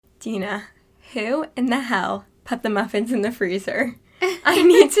Dina, who in the hell put the muffins in the freezer? I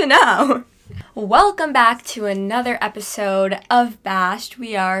need to know. Welcome back to another episode of Bashed.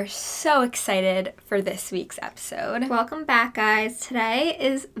 We are so excited for this week's episode. Welcome back, guys. Today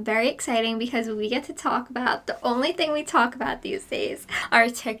is very exciting because we get to talk about the only thing we talk about these days. Our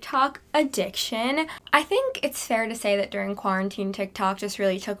TikTok addiction. I think it's fair to say that during quarantine, TikTok just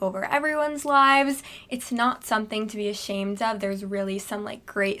really took over everyone's lives. It's not something to be ashamed of. There's really some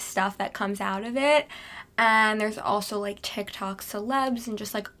great stuff that comes out of it. And there's also TikTok celebs and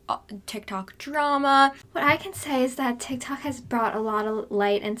just TikTok drama. What I can say is that TikTok has brought a lot of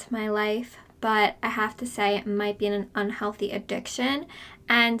light into my life, but I have to say it might be an unhealthy addiction.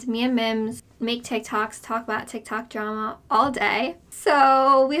 And me and Mims make TikToks, talk about TikTok drama all day.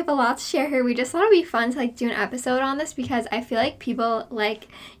 So we have a lot to share here. We just thought it'd be fun to do an episode on this because I feel like people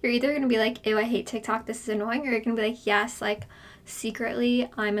you're either gonna be like, ew, I hate TikTok, this is annoying, or you're gonna be like, yes, secretly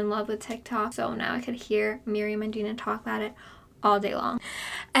I'm in love with TikTok. So now I could hear Miriam and Dina talk about it all day long.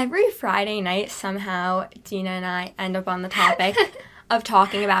 Every Friday night somehow Dina and I end up on the topic of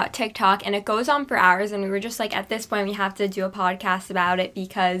talking about TikTok, and it goes on for hours, and we were just at this point we have to do a podcast about it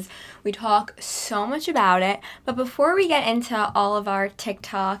because we talk so much about it. But before we get into all of our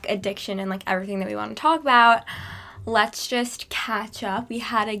TikTok addiction and everything that we want to talk about, let's just catch up. We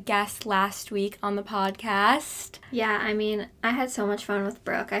had a guest last week on the podcast. Yeah, I had so much fun with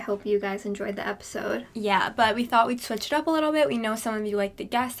Brooke. I hope you guys enjoyed the episode. Yeah, but we thought we'd switch it up a little bit. We know some of you like the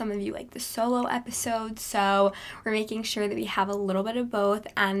guest, some of you like the solo episodes, so we're making sure that we have a little bit of both.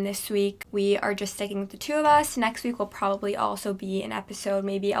 And this week, we are just sticking with the two of us. Next week will probably also be an episode.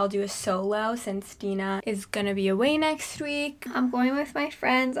 Maybe I'll do a solo since Dina is gonna be away next week. I'm going with my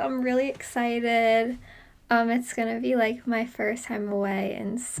friends. I'm really excited. It's gonna be my first time away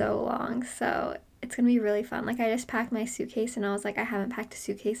in so long, so it's gonna be really fun. I just packed my suitcase and I was I haven't packed a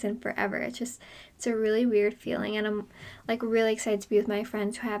suitcase in forever. It's a really weird feeling, and I'm really excited to be with my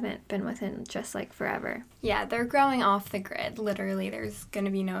friends who haven't been with in just forever. Yeah, they're growing off the grid. Literally, there's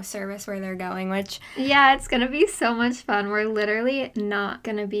gonna be no service where they're going, which... Yeah, it's gonna be so much fun. We're literally not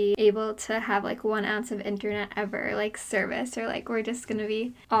gonna be able to have 1 ounce of internet ever, service, or we're just gonna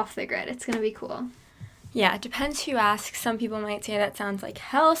be off the grid. It's gonna be cool. Yeah, it depends who you ask. Some people might say that sounds like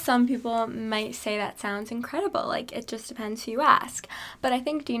hell. Some people might say that sounds incredible. It just depends who you ask. But I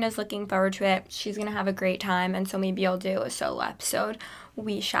think Dina's looking forward to it. She's going to have a great time, and so maybe I'll do a solo episode.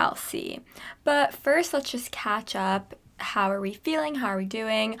 We shall see. But first, let's just catch up. How are we feeling? How are we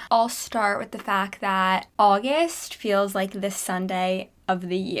doing? I'll start with the fact that August feels like this Sunday of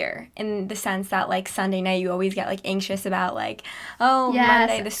the year, in the sense that Sunday night you always get anxious about yes.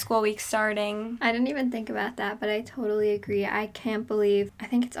 Monday, the school week's starting. I didn't even think about that, but I totally agree. I can't believe, I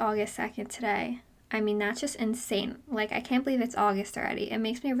think it's August 2nd today. That's just insane. I can't believe it's August already. It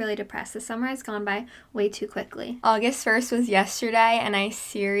makes me really depressed. The summer has gone by way too quickly. August 1st was yesterday, and I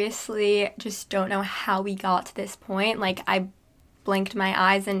seriously just don't know how we got to this point. I blinked my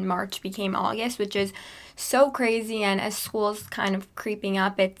eyes and March became August, which is so crazy. And as school's kind of creeping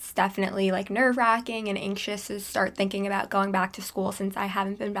up, it's definitely nerve-wracking and anxious to start thinking about going back to school since I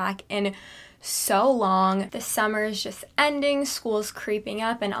haven't been back in so long. The summer is just ending, school's creeping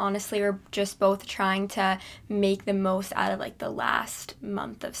up, and honestly we're just both trying to make the most out of the last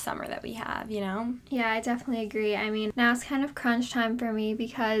month of summer that we have, Yeah, I definitely agree. Now it's kind of crunch time for me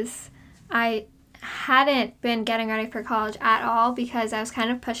because I hadn't been getting ready for college at all because I was kind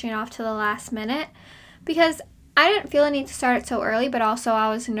of pushing it off to the last minute because I didn't feel a need to start it so early, but also I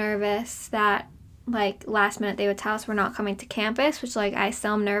was nervous that last minute they would tell us we're not coming to campus, which I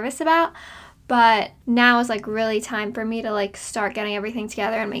still am nervous about. But now is really time for me to start getting everything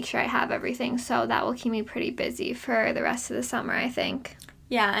together and make sure I have everything, so that will keep me pretty busy for the rest of the summer, I think.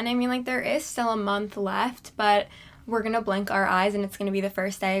 Yeah, and there is still a month left, but we're going to blink our eyes and it's going to be the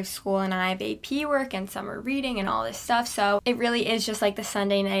first day of school, and I have AP work and summer reading and all this stuff. So it really is just the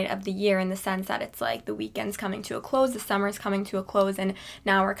Sunday night of the year in the sense that it's the weekend's coming to a close, the summer's coming to a close, and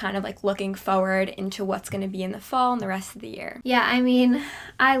now we're kind of looking forward into what's going to be in the fall and the rest of the year. Yeah,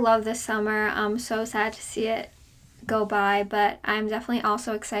 I love this summer. I'm so sad to see it go by, but I'm definitely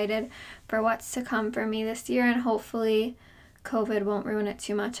also excited for what's to come for me this year, and hopefully COVID won't ruin it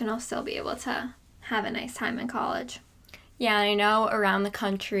too much and I'll still be able to have a nice time in college. Yeah, I know around the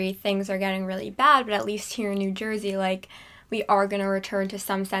country things are getting really bad, but at least here in New Jersey, we are going to return to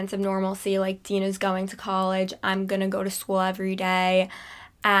some sense of normalcy. Dina's going to college, I'm going to go to school every day.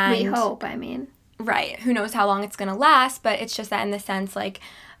 And we hope, Right. Who knows how long it's going to last, but it's just that in the sense,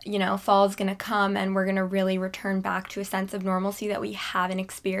 you know, fall's gonna come and we're gonna really return back to a sense of normalcy that we haven't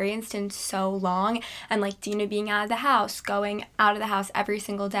experienced in so long. And like Dina being out of the house, going out of the house every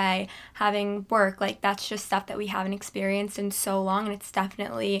single day, having work, like that's just stuff that we haven't experienced in so long, and it's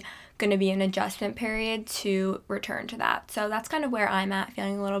definitely going to be an adjustment period to return to that. So that's kind of where I'm at,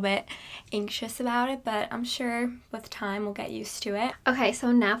 feeling a little bit anxious about it, but I'm sure with time we'll get used to it. Okay,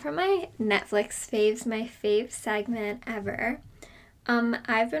 so now for my Netflix faves, my fave segment ever.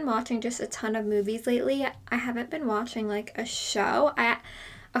 I've been watching just a ton of movies lately. I haven't been watching like a show.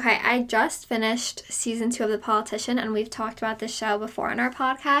 I just finished season 2 of The Politician, and we've talked about this show before on our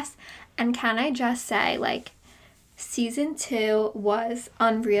podcast. And can I just say, like, season 2 was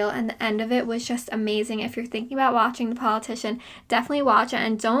unreal, and the end of it was just amazing. If you're thinking about watching The Politician, definitely watch it,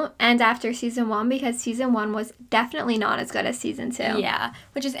 and don't end after season 1, because season 1 was definitely not as good as season 2. Yeah,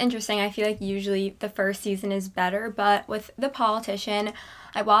 which is interesting. I feel like usually the first season is better, but with The Politician,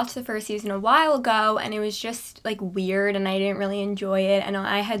 I watched the first season a while ago, and it was just, like, weird, and I didn't really enjoy it, and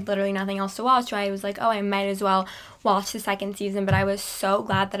I had literally nothing else to watch, so I was like, oh, I might as well watch the second season, but I was so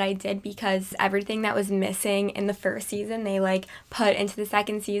glad that I did, because everything that was missing in the first season, they, like, put into the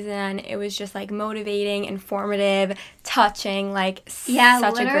second season. It was just, like, motivating, informative, touching, like,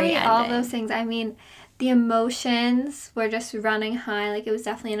 such a great ending. All those things. I mean, the emotions were just running high. Like, it was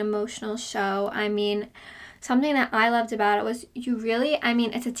definitely an emotional show. I mean, something that I loved about it was it's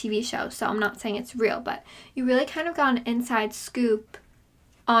a TV show, so I'm not saying it's real, but you really kind of got an inside scoop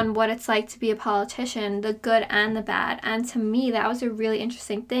on what it's like to be a politician, the good and the bad. And to me, that was a really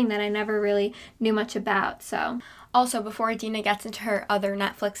interesting thing that I never really knew much about. So, also, before Dina gets into her other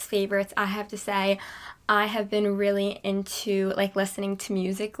Netflix favorites, I have to say I have been really into, like, listening to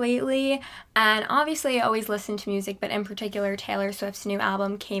music lately. And obviously I always listen to music, but in particular Taylor Swift's new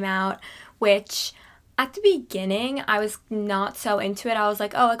album came out, which at the beginning, I was not so into it. I was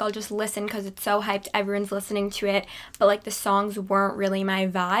like, oh, like, I'll just listen because it's so hyped. Everyone's listening to it. But, like, the songs weren't really my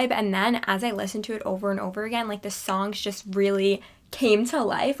vibe. And then as I listened to it over and over again, like, the songs just really came to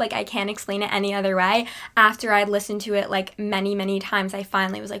life. Like, I can't explain it any other way. After I'd listened to it, like, many, many times, I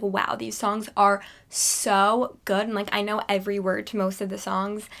finally was like, wow, these songs are so good. And, like, I know every word to most of the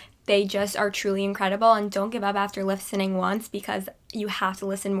songs. They just are truly incredible, and don't give up after listening once, because you have to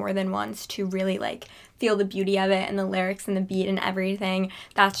listen more than once to really, like, feel the beauty of it and the lyrics and the beat and everything.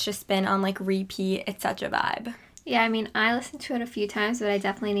 That's just been on, like, repeat. It's such a vibe. Yeah, I mean, I listened to it a few times, but I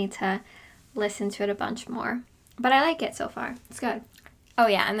definitely need to listen to it a bunch more. But I like it so far. It's good. Oh,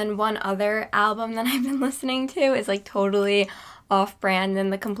 yeah, and then one other album that I've been listening to is, like, totally off-brand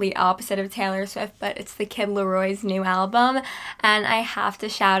and the complete opposite of Taylor Swift, but it's the Kid Leroy's new album, and I have to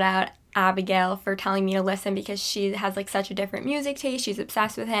shout out Abigail for telling me to listen, because she has, like, such a different music taste. She's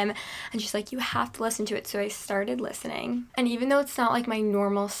obsessed with him, and she's like, you have to listen to it. So I started listening, and even though it's not, like, my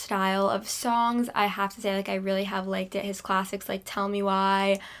normal style of songs, I have to say, like, I really have liked it. His classics, like Tell Me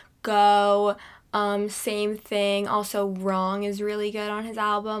Why, Go, same thing. Also, Wrong is really good on his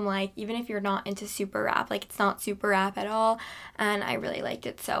album. Like, even if you're not into super rap, like, it's not super rap at all, and I really liked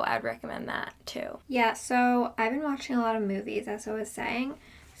it, so I'd recommend that too. Yeah, so I've been watching a lot of movies, as I was saying.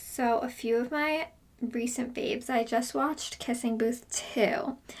 So a few of my recent faves, I just watched Kissing Booth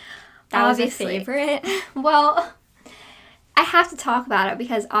 2. That was a favorite? Well, I have to talk about it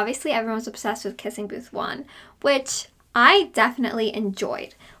because obviously everyone's obsessed with Kissing Booth 1, which I definitely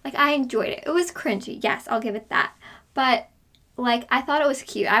enjoyed. Like, I enjoyed it. It was cringy, yes, I'll give it that. But, like, I thought it was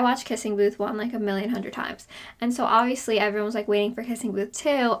cute. I watched Kissing Booth 1 like 1,000,000 times. And so obviously everyone was, like, waiting for Kissing Booth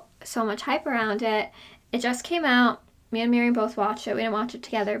 2. So much hype around it. It just came out. Me and Miri both watched it. We didn't watch it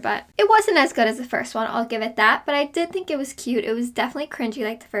together, but it wasn't as good as the first one. I'll give it that. But I did think it was cute. It was definitely cringy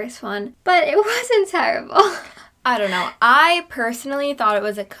like the first one. But it wasn't terrible. I don't know. I personally thought it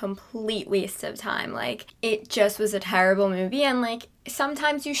was a complete waste of time. Like, it just was a terrible movie, and, like,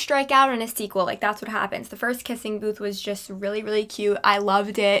 sometimes you strike out in a sequel. Like, that's what happens. The first Kissing Booth was just really, really cute. I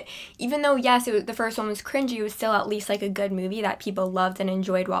loved it. Even though, yes, the first one was cringy, it was still at least, like, a good movie that people loved and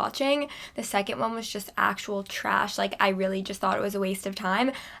enjoyed watching. The second one was just actual trash. Like, I really just thought it was a waste of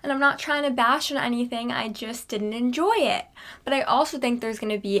time. And I'm not trying to bash on anything. I just didn't enjoy it. But I also think there's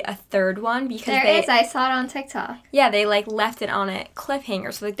going to be a third one, because there is. I saw it on TikTok. Yeah, they, like, left it on a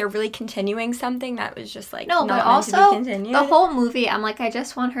cliffhanger. So, like, they're really continuing something that was just, like, no, not but meant to be also continued. The whole movie, I'm like, I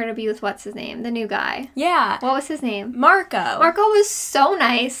just want her to be with what's his name, the new guy. Yeah. What was his name? Marco. Marco was so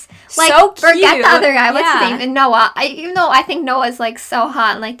nice. Like, so cute. Forget the other guy. What's his Yeah. name? And Noah. Even though I think Noah's, like, so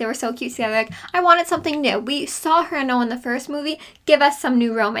hot and, like, they were so cute together. Like, I wanted something new. We saw her and Noah in the first movie. Give us some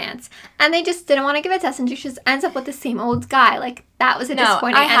new romance. And they just didn't want to give it to us, and she just ends up with the same old guy. Like, that was a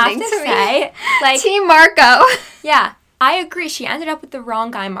disappointing ending to say, me. like, Team Marco. yeah. I agree. She ended up with the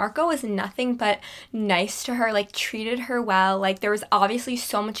wrong guy. Marco was nothing but nice to her, like treated her well. Like there was obviously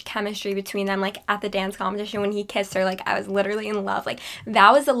so much chemistry between them. Like at the dance competition when he kissed her, like I was literally in love. Like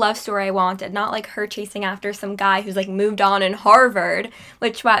that was the love story I wanted, not like her chasing after some guy who's like moved on in Harvard,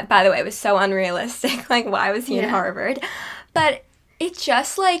 which by the way was so unrealistic. Like why was he in Harvard? But it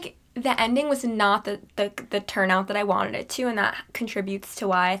just like the ending was not the turnout that I wanted it to, and that contributes to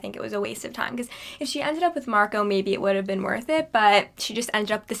why I think it was a waste of time. Because if she ended up with Marco, maybe it would have been worth it, but she just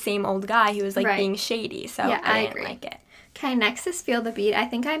ended up with the same old guy who was like being shady, so yeah, I didn't like it. Okay, next is Feel the Beat. I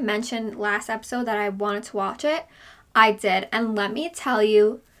think I mentioned last episode that I wanted to watch it. I did, and let me tell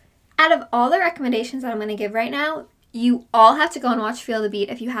you, out of all the recommendations that I'm going to give right now, you all have to go and watch Feel the Beat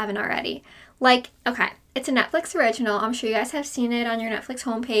if you haven't already. Like, okay, it's a Netflix original. I'm sure you guys have seen it on your Netflix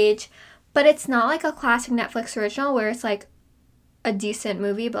homepage, but it's not like a classic Netflix original where it's like a decent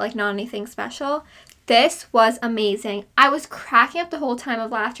movie, but like not anything special. This was amazing. I was cracking up the whole time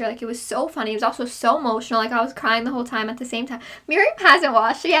of laughter. Like, it was so funny. It was also so emotional. Like, I was crying the whole time at the same time. Miriam hasn't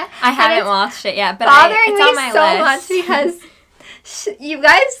watched it yet. I haven't watched it yet, but it's on my list. Much because you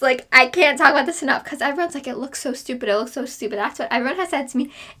guys, like, I can't talk about this enough because everyone's like, it looks so stupid. It looks so stupid. That's what everyone has said to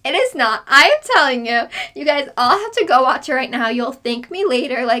me. It is not. I am telling you. You guys all have to go watch it right now. You'll thank me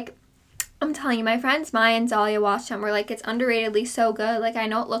later. Like, I'm telling you, my friends Maya and Dahlia watched it and were like, it's underratedly so good. Like, I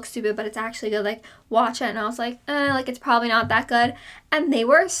know it looks stupid, but it's actually good. Like, watch it. And I was like, like, it's probably not that good. And they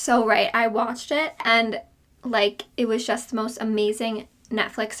were so right. I watched it, and, like, it was just the most amazing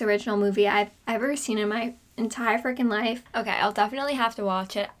Netflix original movie I've ever seen in my entire freaking life. Okay, I'll definitely have to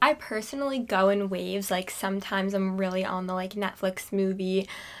watch it. I personally go in waves. Like, sometimes I'm really on the, like, Netflix movie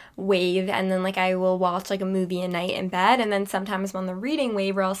wave, and then like I will watch like a movie a night in bed, and then sometimes I'm on the reading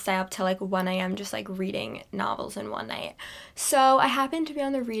wave where I'll stay up till like 1 a.m. just like reading novels in one night. So I happen to be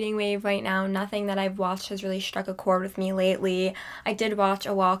on the reading wave right now. Nothing that I've watched has really struck a chord with me lately. I did watch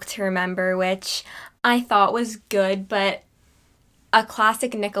A Walk to Remember, which I thought was good, but a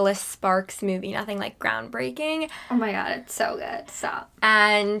classic Nicholas Sparks movie, nothing like groundbreaking. Oh my god, it's so good. Stop.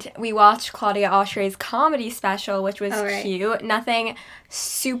 And we watched Claudia Oshry's comedy special, which was cute. Nothing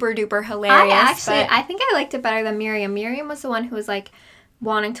super duper hilarious. I think I liked it better than Miriam. Miriam was the one who was like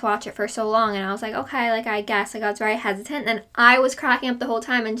wanting to watch it for so long, and I was like, okay, like I guess. Like I was very hesitant, and I was cracking up the whole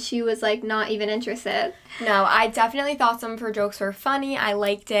time, and she was like not even interested. No, I definitely thought some of her jokes were funny. I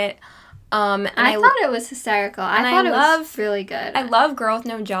liked it. And I thought it was hysterical. I thought it was really good. I love Girl with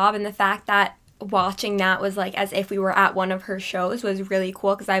No Job, and the fact that watching that was like as if we were at one of her shows was really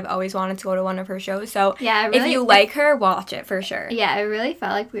cool, because I've always wanted to go to one of her shows. So yeah, if you like her, watch it for sure. Yeah, it really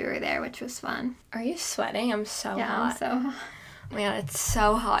felt like we were there, which was fun. Are you sweating? I'm so hot. I'm so hot. Oh my god, it's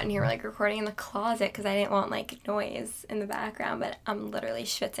so hot in here. We're like recording in the closet because I didn't want like noise in the background, but I'm literally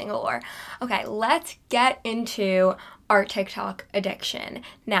schwitzing galore. Okay, let's get into our TikTok addiction.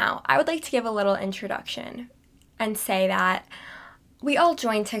 Now, I would like to give a little introduction and say that we all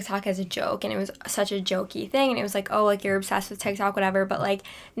joined TikTok as a joke, and it was such a jokey thing, and it was like, oh, like, you're obsessed with TikTok, whatever, but, like,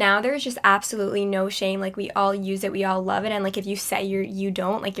 now there's just absolutely no shame. Like, we all use it, we all love it, and, like, if you say you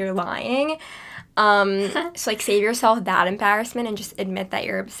don't, like, you're lying. So, like, save yourself that embarrassment and just admit that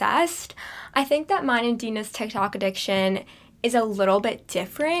you're obsessed. I think that mine and Dina's TikTok addiction is a little bit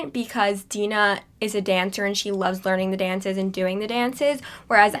different because Dina is a dancer and she loves learning the dances and doing the dances,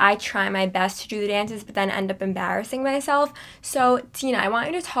 whereas I try my best to do the dances but then end up embarrassing myself. So, Dina, I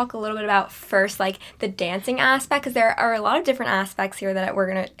want you to talk a little bit about first, like, the dancing aspect, because there are a lot of different aspects here that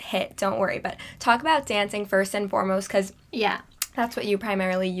we're going to hit, don't worry, but talk about dancing first and foremost, because yeah, that's what you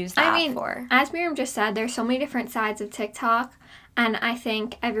primarily use the app for. As Miriam just said, there's so many different sides of TikTok, and I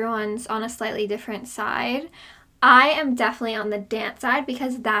think everyone's on a slightly different side. I am definitely on the dance side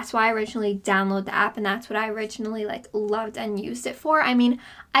because that's why I originally downloaded the app, and that's what I originally like loved and used it for. I mean,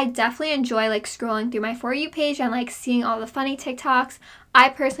 I definitely enjoy like scrolling through my For You page and like seeing all the funny TikToks. I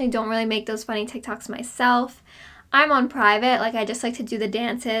personally don't really make those funny TikToks myself. I'm on private, like I just like to do the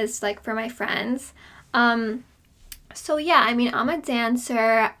dances like for my friends. So yeah, I mean, I'm a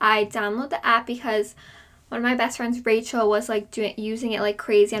dancer. I download the app because one of my best friends, Rachel, was like using it like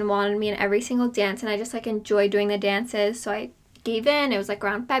crazy and wanted me in every single dance, and I just like enjoy doing the dances, so I gave in. It was like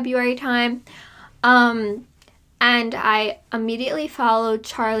around February time, and I immediately followed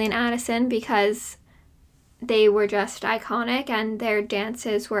Charlie and Addison because they were just iconic and their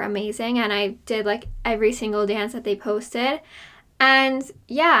dances were amazing, and I did like every single dance that they posted. And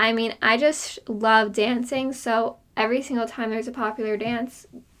yeah, I mean, I just love dancing, so every single time there's a popular dance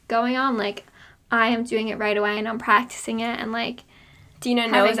going on, like, I am doing it right away and I'm practicing it and like Dina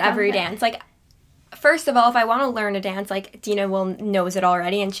knows every dance. Like, first of all, if I want to learn a dance, like Dina knows it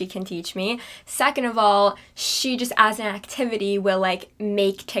already and she can teach me. Second of all, she just as an activity will like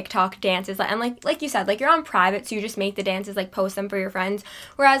make TikTok dances, and like you said, like you're on private, so you just make the dances, like post them for your friends.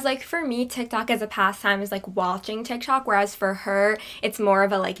 Whereas like for me, TikTok as a pastime is like watching TikTok, whereas for her, it's more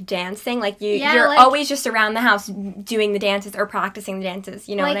of a like dancing. Like you're like, always just around the house doing the dances or practicing the dances.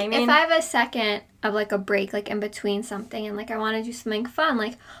 You know like, what I mean? If I have a second of like a break, like in between something, and like I want to do something fun,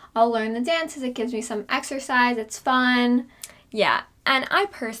 like I'll learn the dances. It gives me some exercise. It's fun. Yeah. And I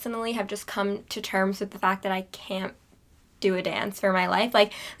personally have just come to terms with the fact that I can't do a dance for my life.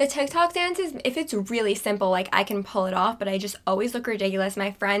 Like the TikTok dances, if it's really simple, like I can pull it off, but I just always look ridiculous.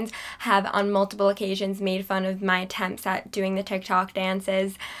 My friends have on multiple occasions made fun of my attempts at doing the TikTok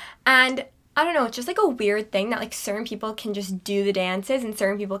dances. And I don't know, it's just like a weird thing that like certain people can just do the dances and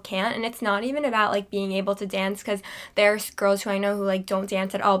certain people can't. And it's not even about like being able to dance, because there's girls who I know who like don't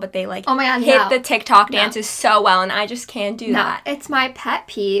dance at all, but they like hit the TikTok dances so well, and I just can't do that. It's my pet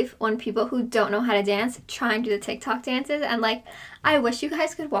peeve when people who don't know how to dance try and do the TikTok dances, and like I wish you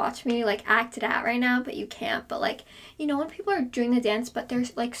guys could watch me like act it out right now, but you can't. But like, you know, when people are doing the dance but they're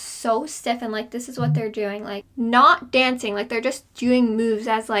like so stiff and like this is what they're doing, like not dancing, like they're just doing moves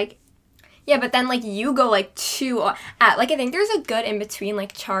as like. Yeah, but then, like, you go, like, I think there's a good in-between,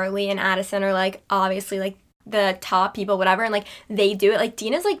 like, Charlie and Addison are, like, obviously, like, the top people, whatever, and, like, they do it. Like,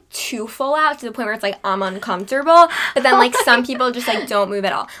 Dina's, like, too full out to the point where it's, like, I'm uncomfortable, but then, like, some people just, like, don't move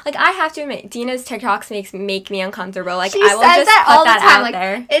at all. Like, I have to admit, Dina's TikToks make me uncomfortable. Like, I will just put that out like,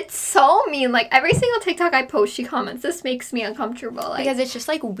 there. It's so mean. Like, every single TikTok I post, she comments, this makes me uncomfortable. Like, because it's just,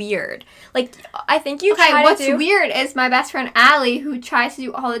 like, weird. Like, I think you try to what's weird is my best friend, Allie, who tries to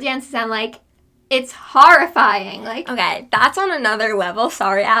do all the dances, and, like, it's horrifying. Like, okay, that's on another level.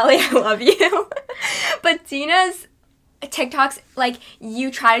 Sorry, Allie, I love you. But Dina's TikToks, like,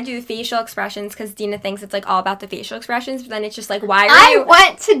 you try to do the facial expressions because Dina thinks it's, like, all about the facial expressions, but then it's just, like, why are you... I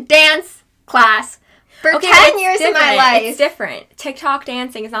went to dance class for 10 years of my life. It's different. TikTok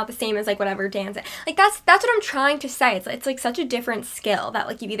dancing is not the same as, like, whatever dancing. Like, that's what I'm trying to say. It's like, such a different skill that,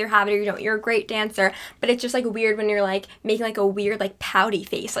 like, you either have it or you don't. You're a great dancer, but it's just, like, weird when you're, like, making, like, a weird, like, pouty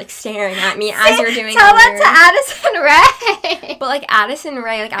face, like, staring at me as you're doing Tell that to Addison Rae. But, like, Addison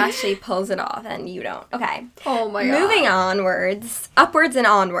Rae, like, actually pulls it off, and you don't. Okay. Oh, my God. Moving upwards and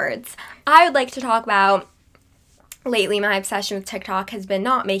onwards, I would like to talk about... Lately, my obsession with TikTok has been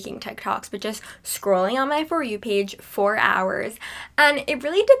not making TikToks, but just scrolling on my For You page for hours. And it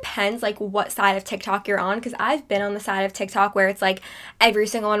really depends, like, what side of TikTok you're on, because I've been on the side of TikTok where it's, like, every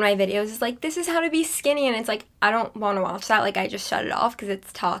single one of my videos is, like, this is how to be skinny, and it's, like, I don't want to watch that. Like, I just shut it off because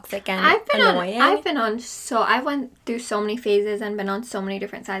it's toxic and annoying. I went through so many phases and been on so many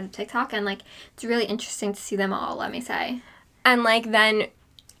different sides of TikTok, and, like, it's really interesting to see them all, let me say. And, like, then...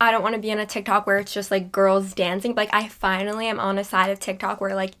 I don't want to be on a TikTok where it's just, like, girls dancing. But, like, I finally am on a side of TikTok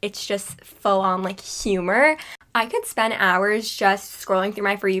where, like, it's just full-on, like, humor. I could spend hours just scrolling through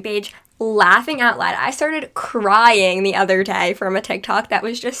my For You page laughing out loud. I started crying the other day from a TikTok that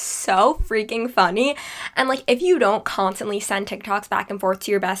was just so freaking funny. And, like, if you don't constantly send TikToks back and forth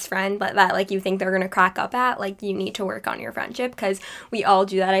to your best friend that like, you think they're gonna crack up at, like, you need to work on your friendship, because we all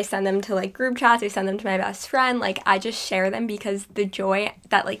do that. I send them to, like, group chats. I send them to my best friend. Like, I just share them because the joy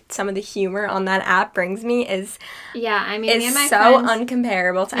that, like, some of the humor on that app brings me is me and my so friends,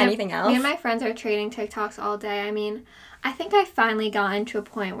 uncomparable to anything else. Me and my friends are trading TikToks all day. I mean, I think I finally gotten to a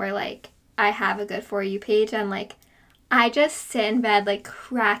point where, like, I have a good For You page, and, like, I just sit in bed, like,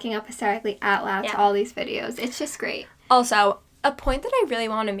 cracking up hysterically out loud to all these videos. It's just great. Also, a point that I really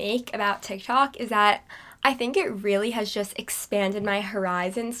want to make about TikTok is that I think it really has just expanded my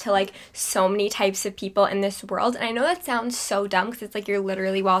horizons to, like, so many types of people in this world. And I know that sounds so dumb because it's like you're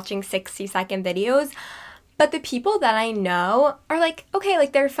literally watching 60-second videos. But the people that I know are, like, okay,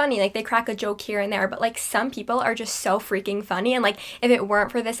 like, they're funny. Like, they crack a joke here and there. But, like, some people are just so freaking funny. And, like, if it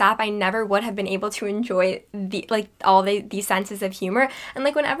weren't for this app, I never would have been able to enjoy, these senses of humor. And,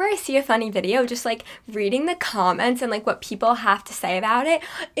 like, whenever I see a funny video, just, like, reading the comments and, like, what people have to say about it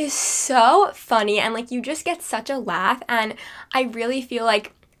is so funny. And, like, you just get such a laugh. And I really feel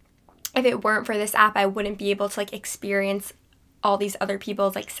like if it weren't for this app, I wouldn't be able to, like, experience all these other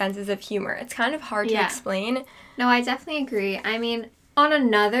people's, like, senses of humor. It's kind of hard to explain. No, I definitely agree. I mean, on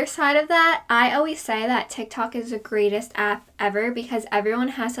another side of that, I always say that TikTok is the greatest app ever because everyone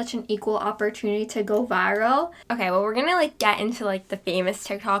has such an equal opportunity to go viral. Okay, well, we're gonna, like, get into, like, the famous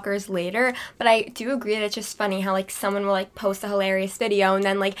TikTokers later, but I do agree that it's just funny how, like, someone will, like, post a hilarious video and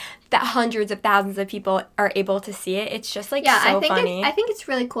then, like, that hundreds of thousands of people are able to see it. It's just, like, so funny. I think it's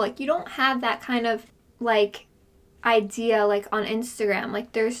really cool. Like, you don't have that kind of, like, idea like on Instagram.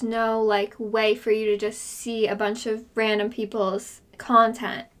 Like there's no like way for you to just see a bunch of random people's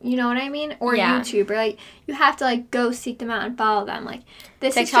content. You know what I mean? Or YouTube, or like you have to like go seek them out and follow them. Like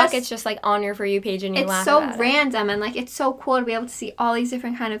this TikTok, it's just like on your For You page and you laugh about it. It's so random, and like it's so cool to be able to see all these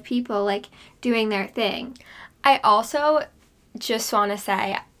different kind of people like doing their thing. I also just want to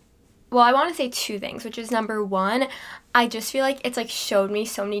say, well, I want to say two things, which is number one, I just feel like it's like showed me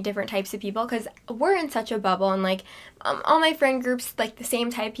so many different types of people, because we're in such a bubble, and like all my friend groups, like the same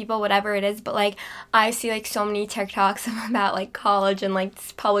type of people, whatever it is, but like I see like so many TikToks about like college and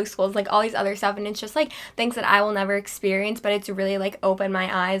like public schools, like all these other stuff, and it's just like things that I will never experience, but it's really like opened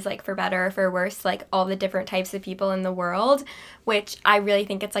my eyes, like for better or for worse, like all the different types of people in the world, which I really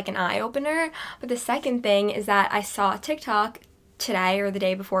think it's like an eye-opener. But the second thing is that I saw a TikTok today or the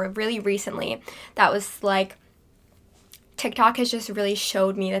day before, really recently, that was like, TikTok has just really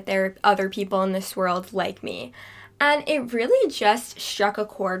showed me that there are other people in this world like me. And it really just struck a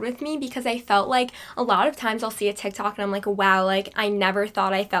chord with me, because I felt like a lot of times I'll see a TikTok and I'm like, wow, like I never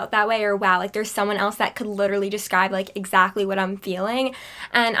thought I felt that way, or wow, like there's someone else that could literally describe like exactly what I'm feeling.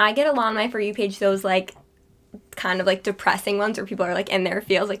 And I get a lot on my For You page those like kind of like depressing ones where people are like in their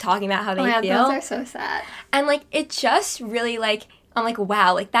feels, like talking about how they feel. Those are so sad. And like it just really like, I'm like,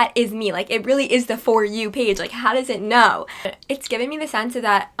 wow, like that is me. Like it really is the For You page. Like how does it know? It's given me the sense of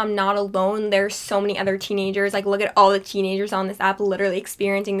that I'm not alone. There's so many other teenagers. Like look at all the teenagers on this app literally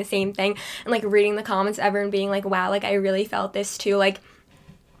experiencing the same thing, and like reading the comments ever and being like, wow, like I really felt this too. Like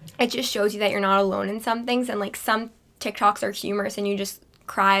it just shows you that you're not alone in some things, and like some TikToks are humorous and you just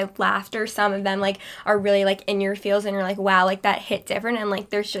cry laughter. Some of them like are really like in your feels and you're like, wow, like that hit different, and like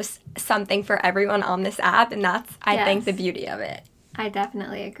there's just something for everyone on this app, and that's I think the beauty of it. I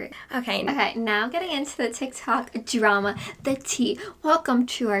definitely agree. Okay, now getting into the TikTok drama, the tea. Welcome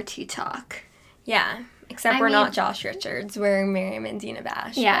to our tea talk. Yeah, except we're not Josh Richards. We're Miriam and Dina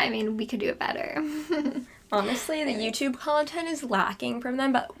Bash. Yeah, I mean, we could do it better. Honestly, the YouTube content is lacking from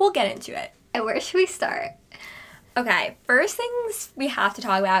them, but we'll get into it. And where should we start? Okay, first things we have to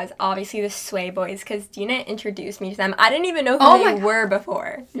talk about is obviously the Sway Boys, because Dina introduced me to them. I didn't even know who they were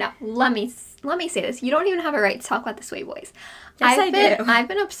before. No, let me say this. You don't even have a right to talk about the Sway Boys. Yes, I do. I've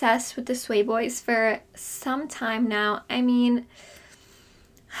been obsessed with the Sway Boys for some time now. I mean,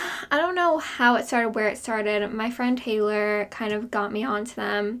 I don't know how it started, where it started. My friend Taylor kind of got me onto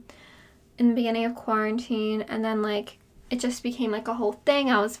them in the beginning of quarantine, and then like it just became like a whole thing.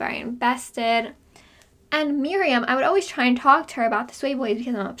 I was very invested. And Miriam, I would always try and talk to her about the Sway Boys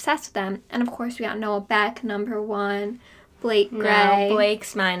because I'm obsessed with them. And of course, we got Noah Beck, number one, Blake Gray. No,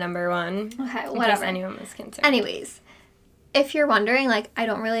 Blake's my number one. Okay, whatever. In case anyone was concerned. Anyways, if you're wondering, like, I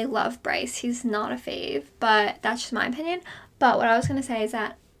don't really love Bryce. He's not a fave, but that's just my opinion. But what I was going to say is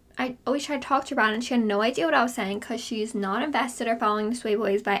that I always tried to talk to her about it, and she had no idea what I was saying because she's not invested or following the Sway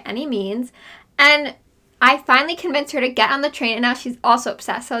Boys by any means. And I finally convinced her to get on the train, and now she's also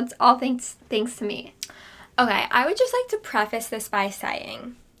obsessed. So it's all thanks to me. Okay, I would just like to preface this by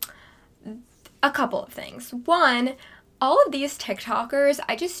saying a couple of things. One, all of these TikTokers,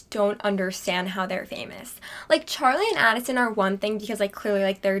 I just don't understand how they're famous. Like, Charlie and Addison are one thing because, like, clearly,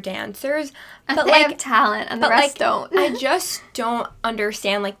 like, they're dancers. But they have talent, and the rest don't. I just don't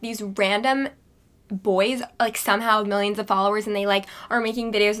understand, like, these random boys, like, somehow have millions of followers, and they, like, are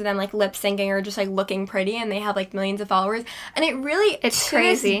making videos of them, like, lip syncing or just, like, looking pretty, and they have, like, millions of followers. And it really, it's to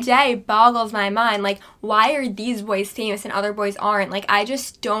crazy. This day, boggles my mind. Like, why are these boys famous and other boys aren't? Like, I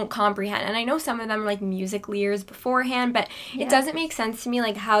just don't comprehend. And I know some of them are, like, music leaders beforehand, but it doesn't make sense to me,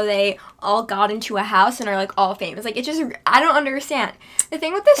 like, how they all got into a house and are, like, all famous. Like, it just, I don't understand. The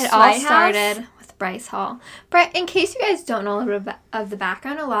thing with this, it all started with Bryce Hall. But in case you guys don't know a little bit of the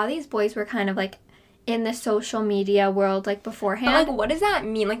background, a lot of these boys were kind of, like, in the social media world, like, beforehand. But, like, what does that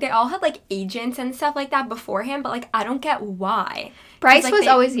mean? Like, they all had, like, agents and stuff like that beforehand, but, like, I don't get why. Bryce was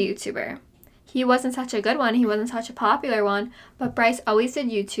always a YouTuber. He wasn't such a good one. He wasn't such a popular one, but Bryce always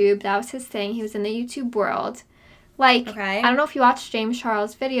did YouTube. That was his thing. He was in the YouTube world. Like, I don't know if you watched James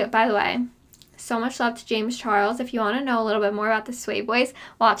Charles' video. By the way, so much love to James Charles. If you want to know a little bit more about the Sway Boys,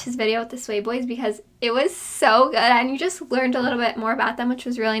 watch his video with the Sway Boys because it was so good, and you just learned a little bit more about them, which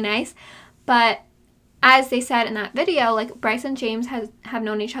was really nice. But as they said in that video, like, Bryce and James have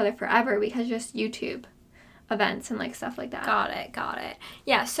known each other forever because just YouTube events and, like, stuff like that. Got it.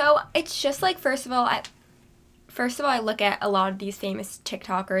 Yeah, so it's just, like, first of all, first of all, I look at a lot of these famous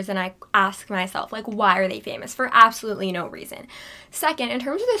TikTokers and I ask myself, like, why are they famous? For absolutely no reason. Second, in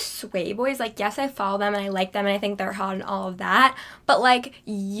terms of the Sway Boys, like, yes, I follow them and I like them and I think they're hot and all of that, but, like,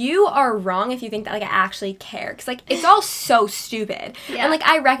 you are wrong if you think that, like, I actually care, because, like, it's all so stupid. Yeah. And, like,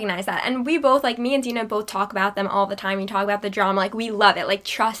 I recognize that. And we both, like, me and Dina both talk about them all the time. We talk about the drama. Like, we love it. Like,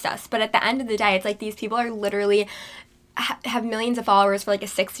 trust us. But at the end of the day, it's like these people are literally have millions of followers for like a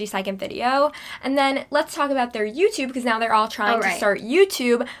 60-second video. And then let's talk about their YouTube, because now they're all trying to start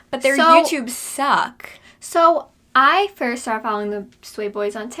YouTube, but their YouTube suck. So I first started following the Sway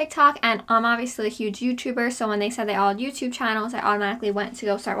Boys on TikTok, and I'm obviously a huge YouTuber, so when they said they all had YouTube channels, I automatically went to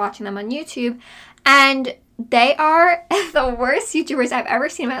go start watching them on YouTube, and they are the worst YouTubers I've ever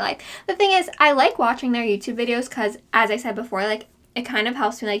seen in my life. The thing is, I like watching their YouTube videos because, as I said before, like, it kind of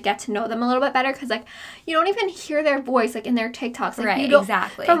helps me, like, get to know them a little bit better, because, like, you don't even hear their voice, like, in their TikToks. Like, right, you don't,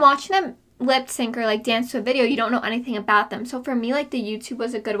 exactly. From watching them lip sync or, like, dance to a video, you don't know anything about them. So for me, like, the YouTube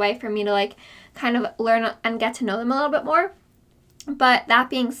was a good way for me to, like, kind of learn and get to know them a little bit more. But that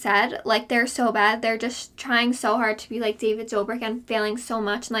being said, like, they're so bad. They're just trying so hard to be like David Dobrik and failing so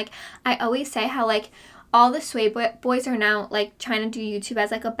much. And, like, I always say how, like, all the Sway Boys are now, like, trying to do YouTube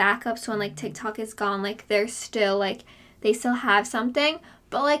as, like, a backup. So when, like, TikTok is gone, like, they're still, like, they still have something.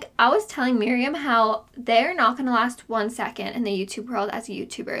 But, like, I was telling Miriam how they're not going to last 1 second in the YouTube world as a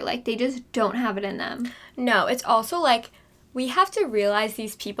YouTuber. Like, they just don't have it in them. No, it's also, like, we have to realize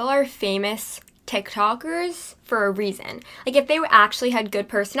these people are famous TikTokers for a reason. Like, if they actually had good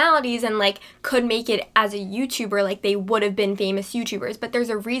personalities and, like, could make it as a YouTuber, like, they would have been famous YouTubers. But there's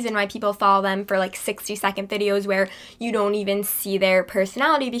a reason why people follow them for, like, 60-second videos where you don't even see their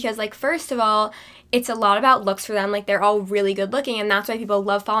personality, because, like, first of all, it's a lot about looks for them. Like, they're all really good looking, and that's why people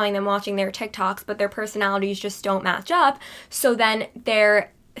love following them, watching their TikToks, but their personalities just don't match up. So then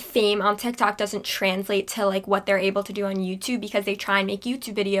their fame on TikTok doesn't translate to, like, what they're able to do on YouTube, because they try and make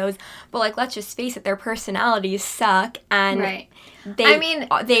YouTube videos, but, like, let's just face it, their personalities suck, and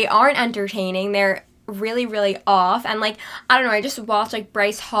they aren't entertaining. They're really, really off. And, like, I don't know, I just watched, like,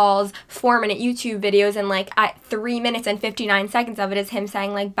 Bryce Hall's 4-minute YouTube videos, and, like, at 3 minutes and 59 seconds of it is him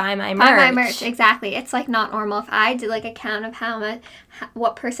saying, like, buy my merch. Buy my merch, exactly. It's, like, not normal. If I did, like, a count of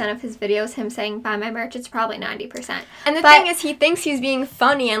what percent of his videos him saying buy my merch, it's probably 90%. And the thing is, he thinks he's being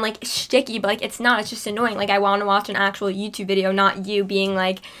funny and, like, shticky, but, like, it's not. It's just annoying. Like, I want to watch an actual YouTube video, not you being,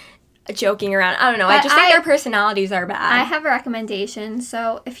 like, joking around. I don't know. I just think their personalities are bad. I have a recommendation.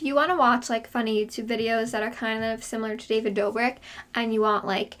 So if you want to watch, like, funny YouTube videos that are kind of similar to David Dobrik, and you want,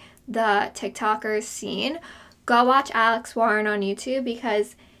 like, the TikTokers scene, go watch Alex Warren on YouTube,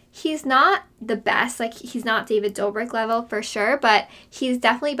 because he's not the best. Like, he's not David Dobrik level for sure, but he's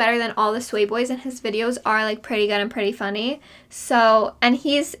definitely better than all the Sway Boys, and his videos are, like, pretty good and pretty funny. So, and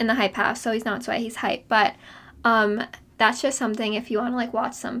he's in the Hype House, so he's not Sway, he's Hype. But that's just something if you want to, like,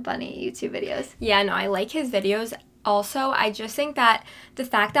 watch some funny YouTube videos. Yeah, no, I like his videos. Also, I just think that the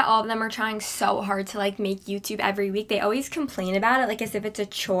fact that all of them are trying so hard to, like, make YouTube every week, they always complain about it, like, as if it's a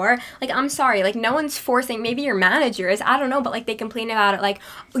chore. Like, I'm sorry, like, no one's forcing, maybe your manager is, I don't know, but, like, they complain about it, like,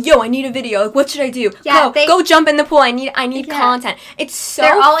 yo, I need a video, like, what should I do? Yeah, go jump in the pool, I need content. It's so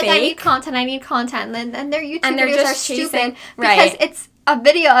They're all fake. Like, I need content, and then their YouTube videos are stupid, right, because it's a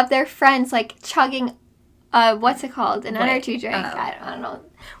video of their friends, like, chugging what's it called? An energy drink. I don't know.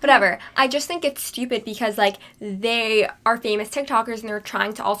 Whatever. I just think it's stupid, because, like, they are famous TikTokers and they're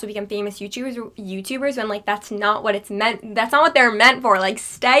trying to also become famous YouTubers when, like, that's not what it's meant. That's not what they're meant for. Like,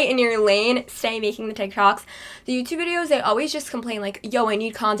 stay in your lane. Stay making the TikToks. The YouTube videos, they always just complain, like, yo, I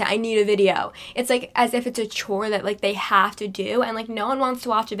need content. I need a video. It's, like, as if it's a chore that, like, they have to do. And, like, no one wants to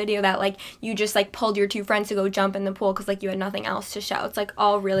watch a video that, like, you just, like, pulled your 2 friends to go jump in the pool because, like, you had nothing else to show. It's, like,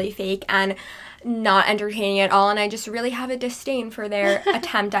 all really fake and not entertaining at all, and I just really have a disdain for their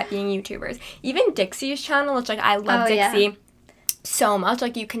attempt at being YouTubers. Even Dixie's channel, which, like, I love Dixie so much,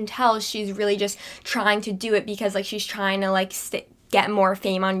 like, you can tell she's really just trying to do it because, like, she's trying to, like, get more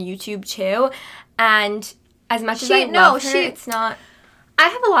fame on YouTube too, and as much as I love her, it's not... I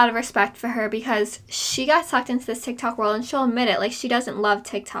have a lot of respect for her, because she got sucked into this TikTok world, and she'll admit it. Like, she doesn't love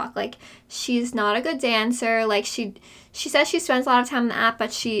TikTok. Like, she's not a good dancer. Like, she says she spends a lot of time on the app,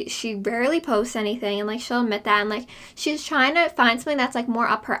 but she rarely posts anything, and, like, she'll admit that. And, like, she's trying to find something that's, like, more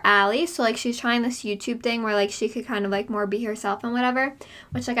up her alley. So, like, she's trying this YouTube thing where, like, she could kind of, like, more be herself and whatever,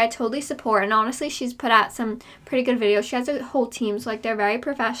 which, like, I totally support. And honestly, she's put out some pretty good videos. She has a whole team, so, like, they're very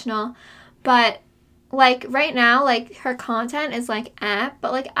professional. But, like, right now, like, her content is, like,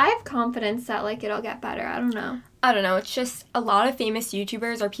 but, like, I have confidence that, like, it'll get better. I don't know. I don't know, it's just a lot of famous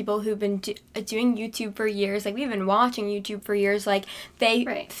YouTubers are people who've been doing YouTube for years. Like, we've been watching YouTube for years. Like,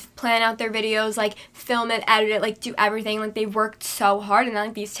 they plan out their videos, like, film it, edit it, like, do everything. Like, they've worked so hard. And then,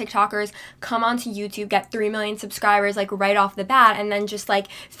 like, these TikTokers come onto YouTube, get 3 million subscribers, like, right off the bat, and then just, like,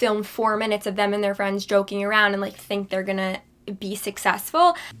 film 4 minutes of them and their friends joking around and, like, think they're gonna be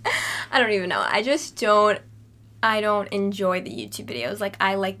successful. I don't even know. I don't enjoy the YouTube videos. Like,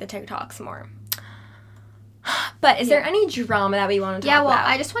 I like the TikToks more. But is there any drama that we want to talk about?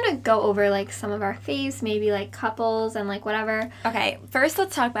 I just want to go over, like, some of our faves, maybe, like, couples and, like, whatever. Okay, first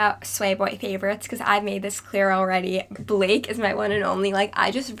let's talk about Sway Boy favorites, because I've made this clear already. Blake is my one and only. Like, I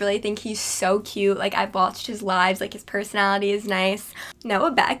just really think he's so cute. Like, I've watched his lives. Like, his personality is nice.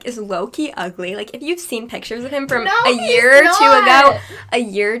 Noah Beck is low-key ugly. Like, if you've seen pictures of him from a year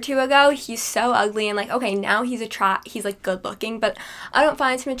or two ago, he's so ugly. And, like, okay, now he's like, good-looking, but I don't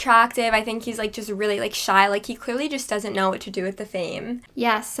find him attractive. I think he's, like, just really, like, shy. Like, he clearly just doesn't know what to do with the fame.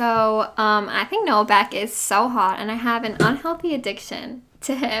 Yeah, so I think Noah Beck is so hot, and I have an unhealthy addiction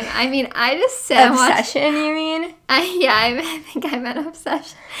to him. I mean, I just sit and watch... Obsession, you mean? I think I meant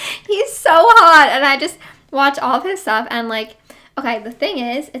obsession. He's so hot, and I just watch all of his stuff, and, like, okay, the thing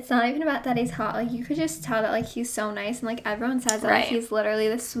is, it's not even about that he's hot. Like, you could just tell that, like, he's so nice, and, like, everyone says that like, he's literally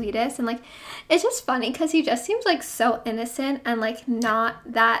the sweetest, and, like, it's just funny because he just seems, like, so innocent and, like, not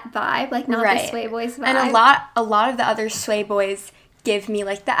that vibe, like, not the Sway Boys vibe. And a lot of the other Sway Boys give me,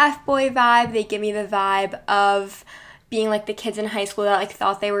 like, the F-boy vibe. They give me the vibe of being, like, the kids in high school that, like,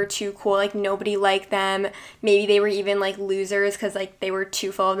 thought they were too cool. Like, nobody liked them. Maybe they were even, like, losers because, like, they were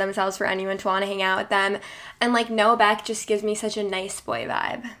too full of themselves for anyone to want to hang out with them. And, like, Noah Beck just gives me such a nice boy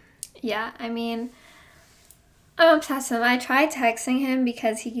vibe. Yeah, I mean, I'm obsessed with him. I tried texting him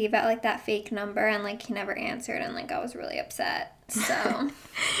because he gave out, like, that fake number and, like, he never answered and, like, I was really upset. So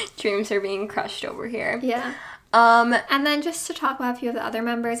dreams are being crushed over here. Yeah. And then just to talk about a few of the other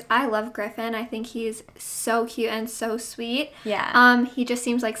members, I love Griffin. I think he's so cute and so sweet. Yeah. He just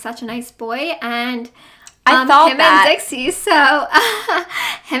seems like such a nice boy, and I thought him that. and Dixie. So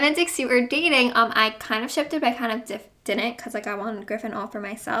him and Dixie were dating. I kind of shipped it, but I kind of didn't because, like, I wanted Griffin all for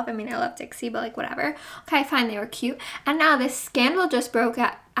myself. I mean, I love Dixie, but, like, whatever. Okay, fine, they were cute. And now this scandal just broke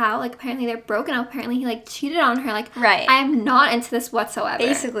out. Like, apparently they're broken up. Apparently he, like, cheated on her. Like, right. I'm not into this whatsoever.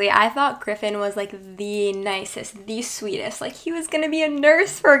 Basically, I thought Griffin was, like, the nicest, the sweetest. Like, he was gonna be a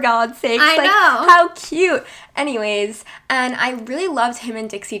nurse, for God's sake. I know. How cute. Anyways, and I really loved him and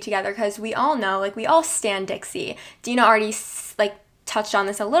Dixie together because we all know, like, we all stan Dixie. Dina already, like, touched on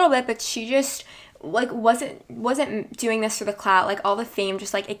this a little bit, but she just... like, wasn't doing this for the clout. Like, all the fame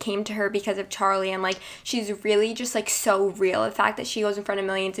just, like, it came to her because of Charlie, and, like, she's really just, like, so real. The fact that she goes in front of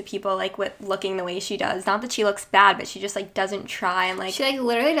millions of people, like, with looking the way she does. Not that she looks bad, but she just, like, doesn't try, and, like... she, like,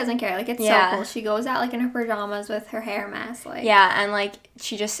 literally doesn't care. Like, it's so cool. She goes out, like, in her pajamas with her hair mess, like... yeah, and, like,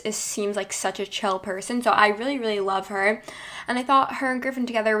 she just seems like such a chill person, so I really, really love her. And I thought her and Griffin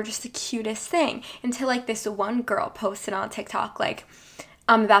together were just the cutest thing. Until, like, this one girl posted on TikTok, like...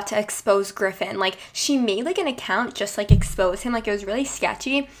 I'm about to expose Griffin. Like, she made, like, an account just, like, expose him. Like, it was really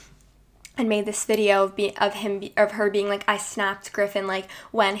sketchy. And made this video of her being like, I snapped Griffin, like,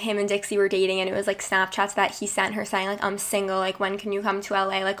 when him and Dixie were dating, and it was, like, Snapchats that he sent her saying, like, I'm single, like, when can you come to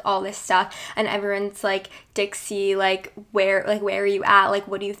LA, like, all this stuff. And everyone's like, Dixie, like, where are you at, like,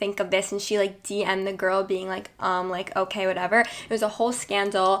 what do you think of this? And she, like, DM'd the girl being like, okay, whatever. It was a whole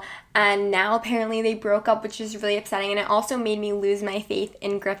scandal, and now apparently they broke up, which is really upsetting. And it also made me lose my faith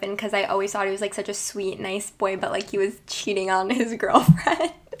in Griffin because I always thought he was, like, such a sweet, nice boy, but, like, he was cheating on his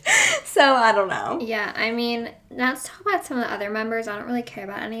girlfriend. So, I don't know. Yeah, I mean, now let's talk about some of the other members. I don't really care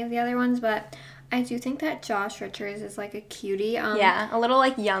about any of the other ones, but I do think that Josh Richards is, like, a cutie. Yeah, a little,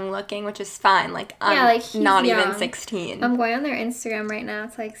 like, young looking, which is fine. Like, he's not young. Even 16. I'm going on their Instagram right now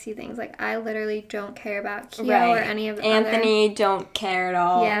to, like, see things. Like, I literally don't care about Keo or any of the Anthony, don't care at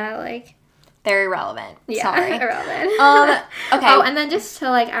all. Yeah, like... they're irrelevant. Yeah, sorry. Irrelevant. Okay. Oh, and then just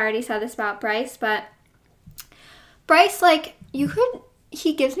to, like, I already said this about Bryce, but Bryce, like,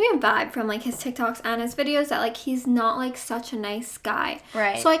 he gives me a vibe from, like, his TikToks and his videos that, like, he's not, like, such a nice guy.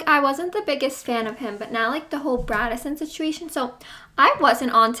 Right. So, like, I wasn't the biggest fan of him, but now, like, the whole Bradison situation. So, I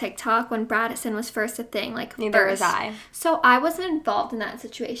wasn't on TikTok when Bradison was first a thing, like, neither was I. So, I wasn't involved in that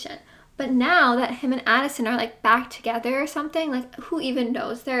situation. But now that him and Addison are, like, back together or something, like, who even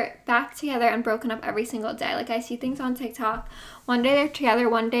knows? They're back together and broken up every single day. Like, I see things on TikTok. One day they're together,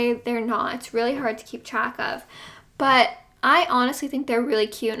 one day they're not. It's really hard to keep track of. But I honestly think they're really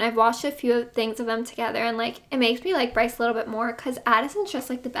cute, and I've watched a few things of them together, and, like, it makes me like Bryce a little bit more because Addison's just,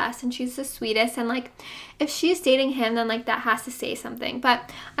 like, the best, and she's the sweetest, and, like, if she's dating him, then, like, that has to say something.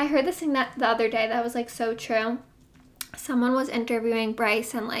 But I heard this thing that the other day that was, like, so true. someone was interviewing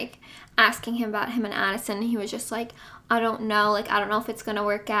Bryce and, like, asking him about him and Addison, and he was just like, I don't know, like, I don't know if it's gonna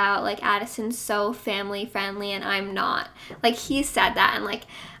work out, like, Addison's so family friendly and I'm not. Like, he said that, and, like,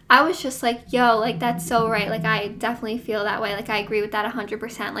 I was just like, yo, like, that's so right. Like, I definitely feel that way. Like, I agree with that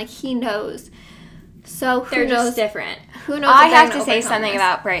 100%. Like, he knows. So they're just different. Who knows? I have to say something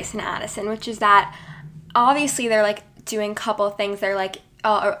about Bryce and Addison, which is that obviously they're, like, doing a couple of things. They're, like,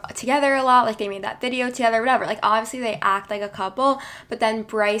 together a lot. Like, they made that video together, whatever. Like, obviously they act like a couple. But then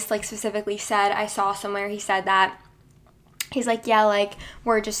Bryce, like, specifically said, I saw somewhere he said that he's like, yeah, like,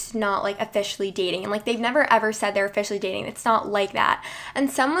 we're just not, like, officially dating. And, like, they've never ever said they're officially dating. It's not like that. And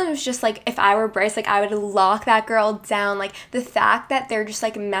someone was just like, if I were Bryce, like, I would lock that girl down. Like, the fact that they're just,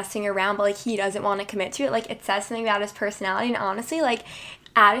 like, messing around, but, like, he doesn't want to commit to it, like, it says something about his personality. And honestly, like,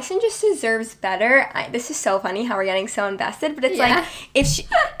 Addison just deserves better. This is so funny how we're getting so invested, but it's like,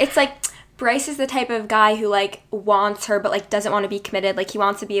 it's like, Bryce is the type of guy who, like, wants her but, like, doesn't want to be committed. Like, he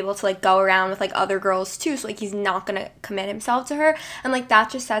wants to be able to, like, go around with, like, other girls too, so, like, he's not gonna commit himself to her. And, like, that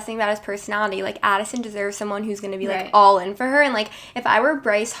just says something about his personality. Like, Addison deserves someone who's gonna be, like, all in for her. And, like, if I were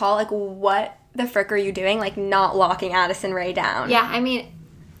Bryce Hall, like, what the frick are you doing? Like, not locking Addison Rae down. Yeah, I mean,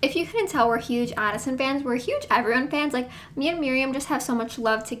 if you couldn't tell, we're huge Addison fans. We're huge everyone fans. Like, me and Miriam just have so much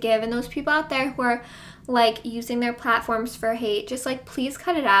love to give. And those people out there who are, like, using their platforms for hate, just, like, please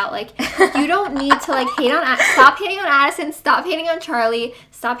cut it out. Like, you don't need to, like, hate on stop hating on Addison, stop hating on Charlie,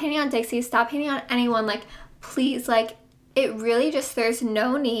 stop hating on Dixie, stop hating on anyone. Like, please, like, it really just, there's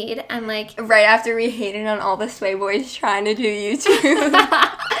no need. And, like, right after we hated on all the Sway Boys trying to do YouTube.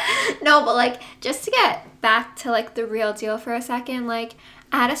 No, but, like, just to get back to, like, the real deal for a second, like,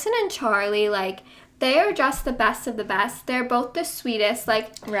 Addison and Charlie, like, they are just the best of the best. They're both the sweetest. Like,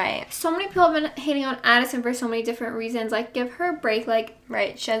 right. So many people have been hating on Addison for so many different reasons. Like, give her a break. Like,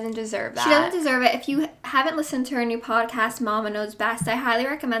 right. She doesn't deserve that. She doesn't deserve it. If you haven't listened to her new podcast, Mama Knows Best, I highly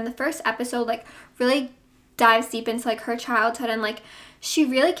recommend. The first episode, like, really dives deep into, like, her childhood, and, like, she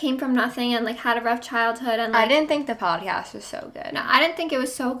really came from nothing and, like, had a rough childhood. And, like, I didn't think the podcast was so good. No, I didn't think it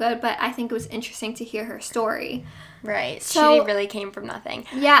was so good, but I think it was interesting to hear her story. Right. So, she really came from nothing.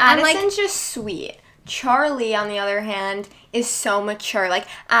 Yeah. Addison's and, like, just sweet. Charlie, on the other hand, is so mature. Like,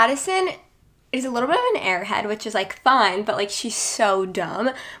 Addison is a little bit of an airhead, which is, like, fine, but, like, she's so dumb.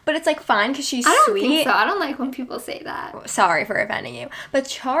 But it's, like, fine because she's sweet. I don't think so. I don't like when people say that. Sorry for offending you. But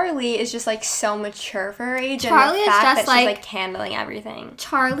Charlie is just, like, so mature for her age. Charlie and the is fact just, that she's, like, handling everything.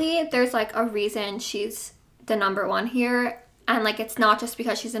 Charlie, there's, like, a reason she's the number one here. And, like, it's not just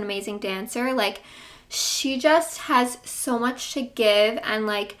because she's an amazing dancer. Like, she just has so much to give and,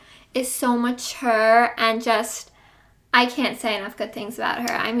 like, is so mature and just, I can't say enough good things about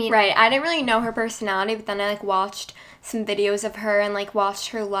her. I mean, right. I didn't really know her personality, but then I, like, watched some videos of her and, like,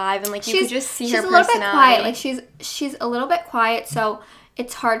 watched her live, and, like, you could just see her personality. She's a little bit quiet. Like, she's a little bit quiet, so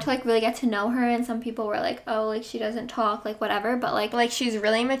it's hard to, like, really get to know her. And some people were like, oh, like, she doesn't talk, like, whatever. But, like, she's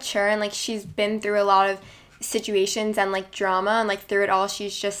really mature, and, like, she's been through a lot of situations and, like, drama, and, like, through it all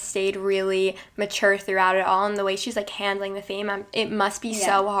she's just stayed really mature throughout it all. And the way she's, like, handling the fame, it must be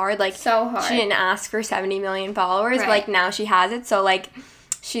so hard. Like, so hard. She didn't ask for 70 million followers, but, like, now she has it, so, like,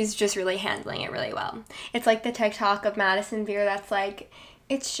 she's just really handling it really well. It's like the TikTok of Madison Beer that's, like,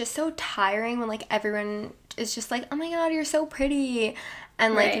 it's just so tiring when, like, everyone is just like, oh my god, you're so pretty.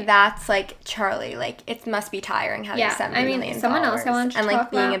 And, like, that's, like, Charlie. Like, it must be tiring having 70 million someone followers. Else I wanted to and, like,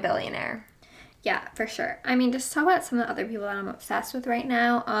 talk being about. a billionaire. Yeah, for sure. I mean, just talk about some of the other people that I'm obsessed with right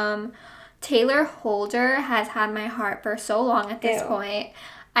now. Taylor Holder has had my heart for so long at this point.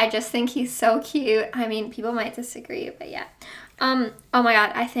 I just think he's so cute. I mean, people might disagree, but yeah. Oh my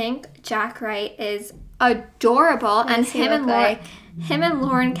god, I think Jack Wright is adorable, and him and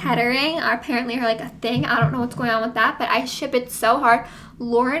Lauren Kettering are apparently like a thing. I don't know what's going on with that, but I ship it so hard.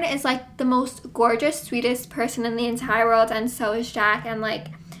 Lauren is, like, the most gorgeous, sweetest person in the entire world, and so is Jack, and, like,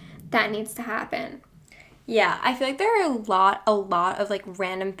 that needs to happen. Yeah, I feel like there are a lot of, like,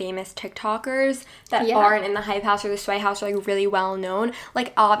 random famous TikTokers that aren't in the Hype House or the Sway House, are, like, really well known.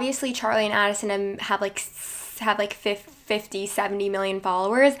 Like, obviously Charlie and Addison have 50, 70 million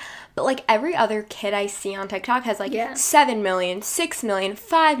followers, but, like, every other kid I see on TikTok has, like, 7 million, 6 million,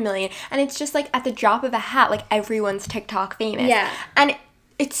 5 million, and it's just, like, at the drop of a hat, like, everyone's TikTok famous. Yeah. And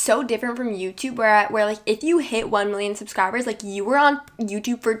it's so different from YouTube where like, if you hit 1 million subscribers, like, you were on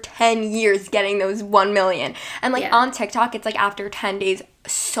YouTube for 10 years getting those 1 million. And, like, on TikTok, it's, like, after 10 days,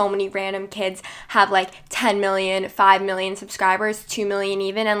 so many random kids have, like, 10 million, 5 million subscribers, 2 million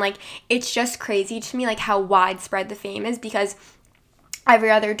even. And, like, it's just crazy to me, like, how widespread the fame is, because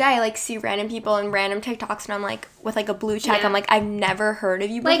every other day I, like, see random people in random TikToks, and I'm like, with, like, a blue check, I'm like, I've never heard of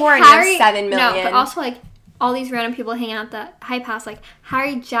you before, and you have 7 million. No, but also, like, all these random people hanging out at the Hype House, like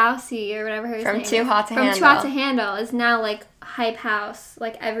Harry Jowsey or whatever his name is. From Too Hot to Handle is now like Hype House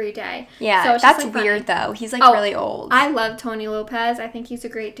like every day. Yeah, so it's that's just, like, weird funny. though. He's like really old. I love Tony Lopez. I think he's a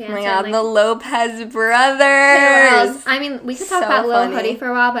great dancer. Oh my god, like, the Lopez brothers. I mean, we could talk about Lil Hoodie for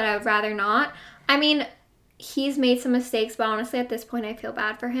a while, but I would rather not. I mean, he's made some mistakes, but honestly, at this point, I feel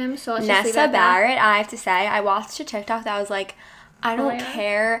bad for him. So let's just leave it at that. Nessa Barrett, I have to say, I watched a TikTok that was like, I don't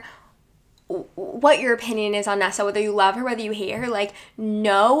care what your opinion is on Nessa, whether you love her, whether you hate her, like,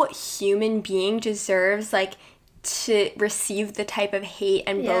 no human being deserves, like, to receive the type of hate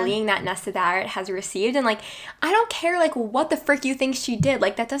and bullying that Nessa Barrett has received. And, like, I don't care, like, what the frick you think she did.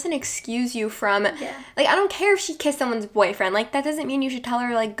 Like, that doesn't excuse you from, like, I don't care if she kissed someone's boyfriend. Like, that doesn't mean you should tell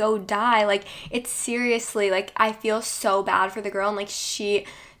her, like, go die. Like, it's seriously, like, I feel so bad for the girl, and, like, she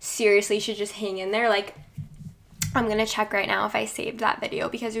seriously should just hang in there. Like, I'm going to check right now if I saved that video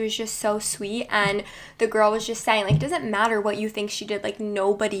because it was just so sweet. And the girl was just saying, like, it doesn't matter what you think she did. Like,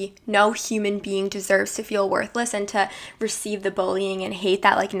 no human being deserves to feel worthless and to receive the bullying and hate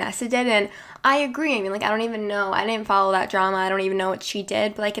that, like, Nessa did. And I agree. I mean, like, I don't even know. I didn't follow that drama. I don't even know what she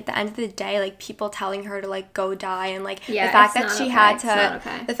did. But, like, at the end of the day, like, people telling her to, like, go die and, like, the fact that she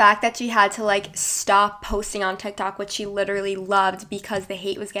had to, like, stop posting on TikTok, which she literally loved because the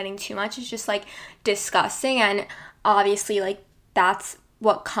hate was getting too much, is just, like, disgusting. And obviously, like, that's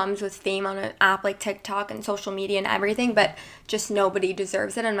what comes with fame on an app like TikTok and social media and everything, but just nobody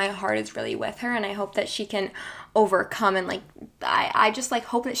deserves it, and my heart is really with her, and I hope that she can overcome, and, like, I just, like,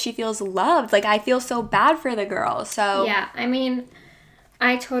 hope that she feels loved. Like, I feel so bad for the girl, so. Yeah, I mean,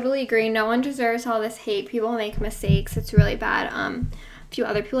 I totally agree. No one deserves all this hate. People make mistakes. It's really bad. A few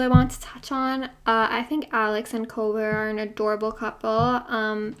other people I want to touch on. I think Alex and Kobe are an adorable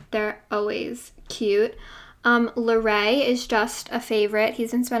couple. They're always cute. Larray is just a favorite.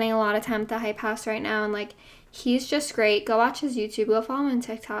 He's been spending a lot of time at the Hype House right now, and, like, he's just great. Go watch his YouTube. Go follow him on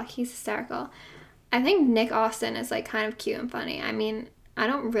TikTok. He's hysterical. I think Nick Austin is, like, kind of cute and funny. I mean, I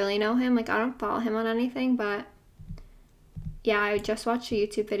don't really know him. Like, I don't follow him on anything, but yeah, I just watched a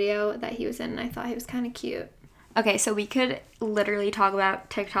YouTube video that he was in, and I thought he was kind of cute. Okay, so we could literally talk about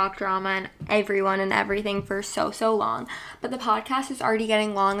TikTok drama and everyone and everything for so long, but the podcast is already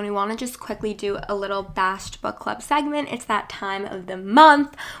getting long, and we want to just quickly do a little Bashed Book Club segment. It's that time of the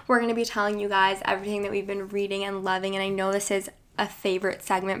month. We're going to be telling you guys everything that we've been reading and loving, and I know this is a favorite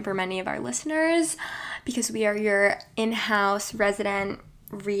segment for many of our listeners because we are your in-house resident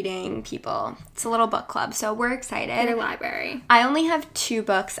reading people. It's a little book club, so we're excited. Your library. I only have 2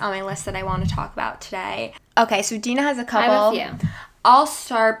 books on my list that I want to talk about today. Okay, so Dina has a couple. I have a few. I'll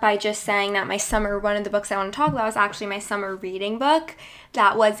start by just saying that one of the books I want to talk about was actually my summer reading book.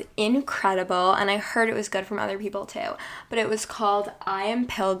 That was incredible, and I heard it was good from other people too. But it was called I Am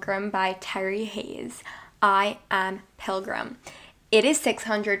Pilgrim by Terry Hayes. I Am Pilgrim. It is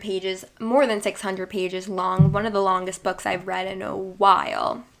 600 pages, more than 600 pages long, one of the longest books I've read in a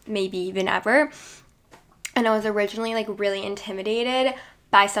while, maybe even ever. And I was originally, like, really intimidated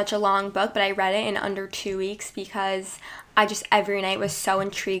by such a long book, but I read it in under 2 weeks because I just every night was so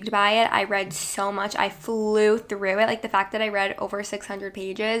intrigued by it. I read so much. I flew through it. Like, the fact that I read over 600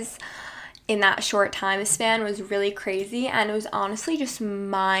 pages in that short time span was really crazy, and it was honestly just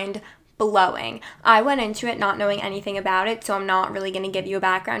mind-blowing. I went into it not knowing anything about it, so I'm not really going to give you a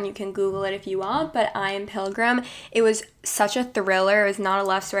background. You can Google it if you want, but I Am Pilgrim, it was such a thriller. It was not a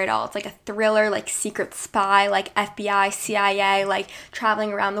love story at all. It's like a thriller, like secret spy, like FBI, CIA, like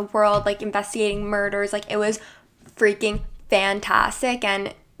traveling around the world, like investigating murders. Like, it was freaking fantastic,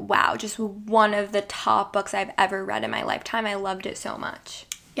 and wow, just one of the top books I've ever read in my lifetime. I loved it so much.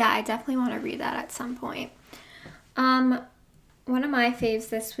 Yeah, I definitely want to read that at some point. One of my faves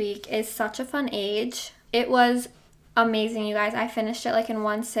this week is Such a Fun Age. It was amazing, you guys. I finished it, like, in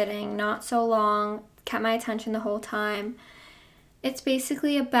one sitting, not so long, kept my attention the whole time. It's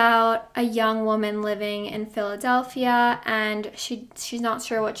basically about a young woman living in Philadelphia, and she's not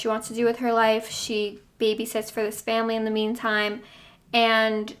sure what she wants to do with her life. She babysits for this family in the meantime,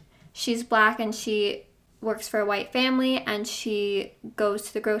 and she's Black, and she works for a white family, and she goes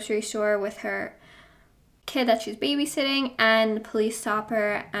to the grocery store with her kid that she's babysitting, and the police stop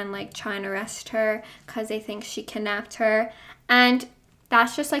her and, like, try and arrest her because they think she kidnapped her. And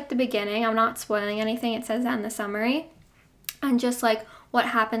that's just, like, the beginning. I'm not spoiling anything. It says that in the summary. And just, like, what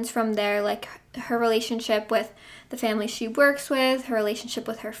happens from there, like, her relationship with the family she works with, her relationship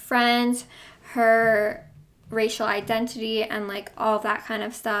with her friends, her racial identity, and, like, all of that kind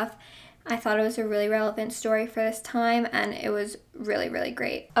of stuff. I thought it was a really relevant story for this time, and it was really, really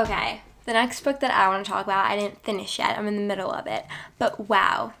great. Okay, the next book that I want to talk about, I didn't finish yet. I'm in the middle of it. But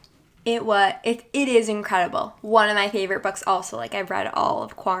wow, It is incredible. One of my favorite books also. Like, I've read all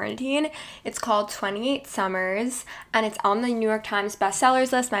of quarantine. It's called 28 Summers, and it's on the New York Times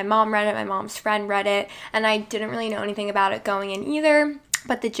bestsellers list. My mom read it, my mom's friend read it, and I didn't really know anything about it going in either.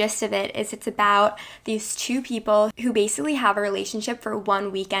 But the gist of it is it's about these two people who basically have a relationship for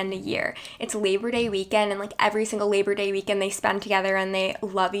one weekend a year. It's Labor Day weekend, and like every single Labor Day weekend they spend together and they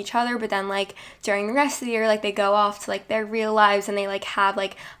love each other. But then like during the rest of the year, like they go off to like their real lives and they like have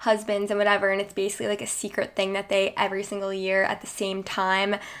like husbands and whatever. And it's basically like a secret thing that they every single year at the same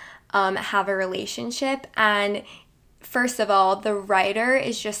time have a relationship. And first of all, the writer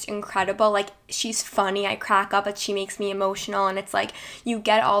is just incredible. Like, she's funny, I crack up, but she makes me emotional, and it's like you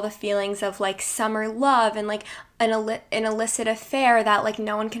get all the feelings of like summer love and like an illicit affair that like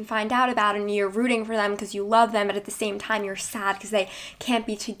no one can find out about, and you're rooting for them because you love them, but at the same time you're sad because they can't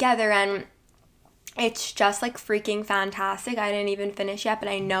be together. And it's just like freaking fantastic. I didn't even finish yet, but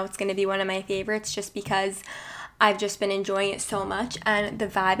I know it's going to be one of my favorites just because I've just been enjoying it so much, and the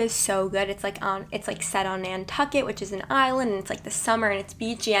vibe is so good. It's like set on Nantucket, which is an island, and it's like the summer and it's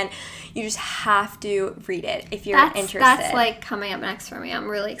beachy, and you just have to read it if you're interested. That's like coming up next for me. I'm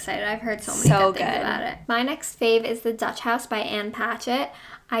really excited. I've heard so many good things about it. My next fave is The Dutch House by Ann Patchett.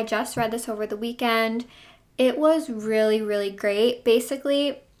 I just read this over the weekend. It was really, really great.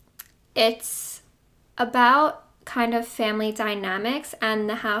 Basically, it's about kind of family dynamics and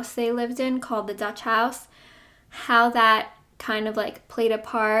the house they lived in called the Dutch House, how that kind of like played a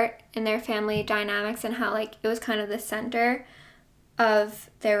part in their family dynamics and how like it was kind of the center of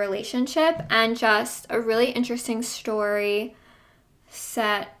their relationship, and just a really interesting story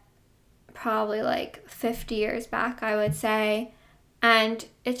set probably like 50 years back, I would say. And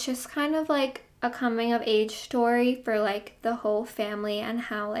it's just kind of like a coming of age story for like the whole family and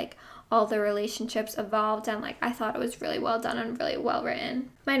how like all the relationships evolved, and like I thought it was really well done and really well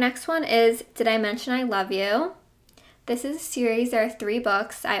written. My next one is Did I Mention I Love You? This is a series. There are 3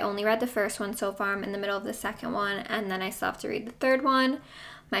 books. I only read the first one so far. I'm in the middle of the second one, and then I still have to read the third one.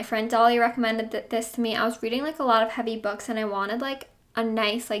 My friend Dolly recommended this to me. I was reading like a lot of heavy books, and I wanted like a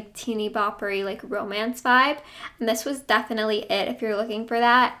nice like teeny boppery like romance vibe, and this was definitely it. If you're looking for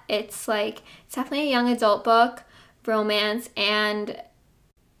that, it's definitely a young adult book, romance, and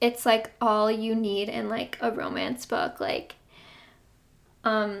it's like all you need in like a romance book. Like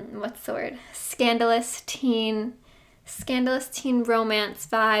what's the word? Scandalous teen romance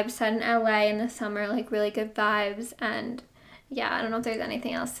vibes set in LA in the summer, like really good vibes. And yeah, I don't know if there's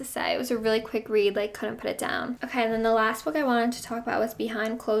anything else to say. It was a really quick read, like couldn't put it down. Okay, and then the last book I wanted to talk about was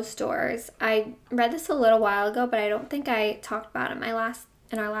Behind Closed Doors. I read this a little while ago, but I don't think I talked about it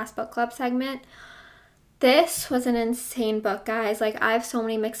in our last book club segment. This was an insane book, guys. Like, I have so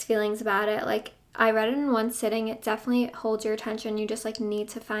many mixed feelings about it. Like, I read it in one sitting. It definitely holds your attention. You just like need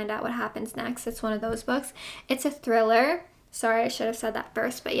to find out what happens next. It's one of those books. It's a thriller. Sorry, I should have said that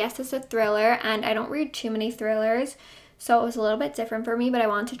first, but yes, it's a thriller, and I don't read too many thrillers, so it was a little bit different for me, but I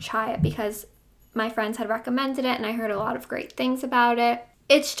wanted to try it because my friends had recommended it and I heard a lot of great things about it.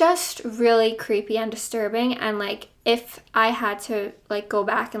 It's just really creepy and disturbing, and like if I had to like go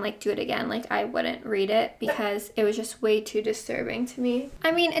back and like do it again, like I wouldn't read it because it was just way too disturbing to me.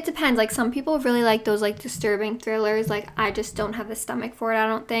 I mean, it depends. Like some people really like those like disturbing thrillers. Like I just don't have the stomach for it, I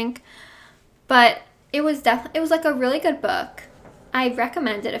don't think. But it was like a really good book. I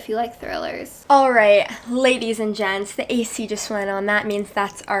recommend it if you like thrillers. All right, ladies and gents, the AC just went on. That means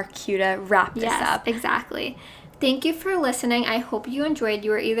that's our cue to wrap this up. Yes, exactly. Thank you for listening. I hope you enjoyed.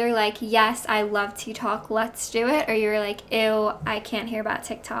 You were either like, yes, I love TikTok, let's do it, or you were like, ew, I can't hear about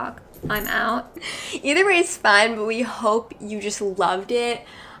TikTok, I'm out. Either way is fine, but we hope you just loved it.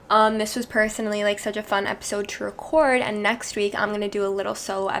 This was personally like such a fun episode to record, and next week I'm gonna do a little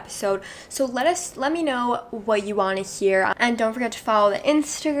solo episode. So let me know what you want to hear, and don't forget to follow the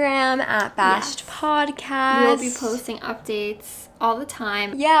Instagram at Bashed Podcast. We will be posting updates all the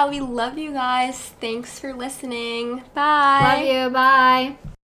time. Yeah, we love you guys. Thanks for listening. Bye. Love you. Bye.